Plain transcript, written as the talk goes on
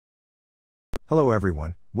Hello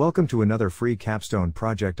everyone, welcome to another free Capstone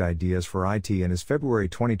project ideas for IT and is February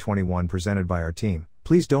 2021 presented by our team.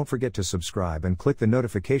 Please don't forget to subscribe and click the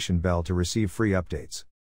notification bell to receive free updates.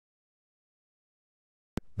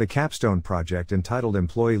 The Capstone project entitled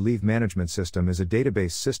Employee Leave Management System is a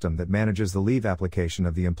database system that manages the leave application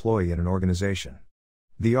of the employee in an organization.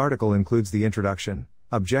 The article includes the introduction,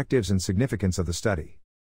 objectives and significance of the study.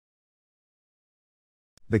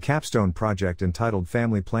 The Capstone project entitled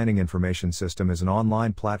Family Planning Information System is an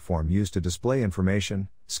online platform used to display information,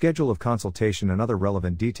 schedule of consultation and other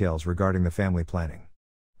relevant details regarding the family planning.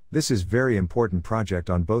 This is very important project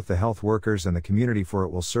on both the health workers and the community, for it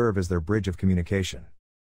will serve as their bridge of communication.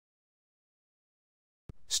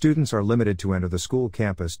 Students are limited to enter the school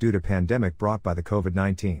campus due to pandemic brought by the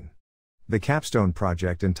COVID-19. The Capstone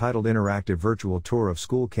project entitled Interactive Virtual Tour of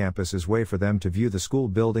School Campus is a way for them to view the school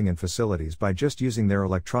building and facilities by just using their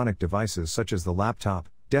electronic devices such as the laptop,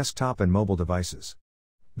 desktop and mobile devices.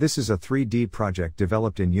 This is a 3D project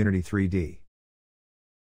developed in Unity 3D.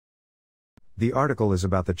 The article is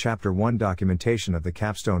about the Chapter 1 documentation of the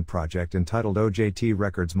Capstone project entitled OJT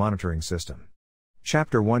Records Monitoring System.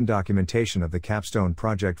 Chapter 1 documentation of the Capstone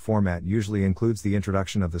project format usually includes the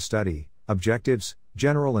introduction of the study, objectives,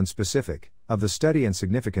 general and specific, of the study and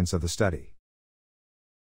significance of the study.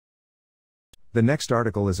 The next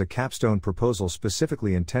article is a capstone proposal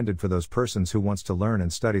specifically intended for those persons who wants to learn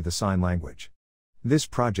and study the sign language. This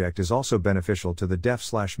project is also beneficial to the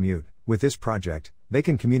deaf/mute. With this project, they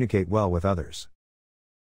can communicate well with others.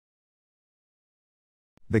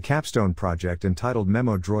 The Capstone project entitled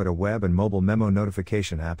Memo Droid, a web and mobile memo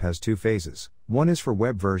notification app, has two phases. One is for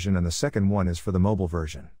web version and the second one is for the mobile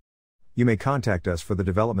version. You may contact us for the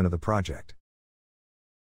development of the project.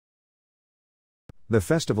 The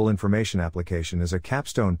Festival Information Application is a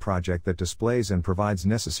Capstone project that displays and provides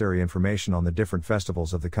necessary information on the different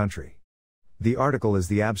festivals of the country. The article is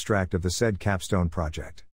the abstract of the said Capstone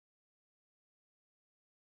project.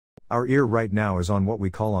 Our ear right now is on what we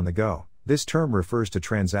call on the go. This term refers to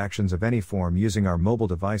transactions of any form using our mobile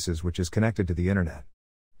devices which is connected to the internet.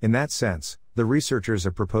 In that sense, the researchers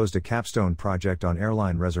have proposed a Capstone project on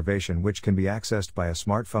airline reservation which can be accessed by a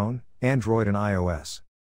smartphone, Android and iOS.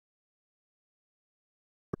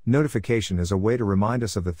 Notification is a way to remind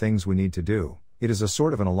us of the things we need to do. It is a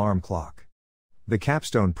sort of an alarm clock. The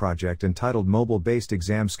Capstone project entitled Mobile-Based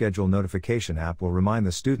Exam Schedule Notification app will remind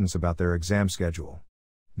the students about their exam schedule.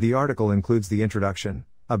 The article includes the introduction,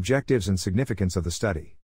 objectives and significance of the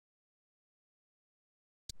study.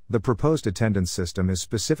 The proposed attendance system is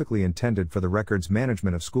specifically intended for the records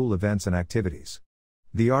management of school events and activities.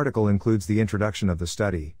 The article includes the introduction of the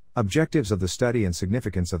study, objectives of the study and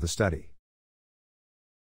significance of the study.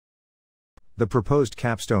 The proposed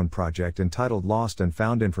Capstone project entitled Lost and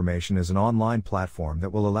Found Information is an online platform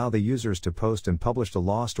that will allow the users to post and publish the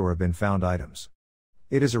lost or have been found items.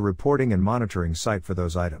 It is a reporting and monitoring site for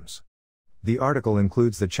those items. The article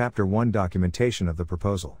includes the Chapter 1 documentation of the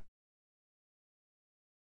proposal.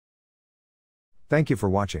 Thank you for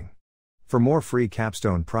watching. For more free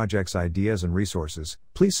Capstone projects ideas and resources,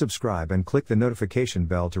 please subscribe and click the notification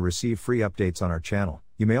bell to receive free updates on our channel.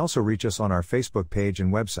 You may also reach us on our Facebook page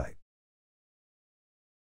and website.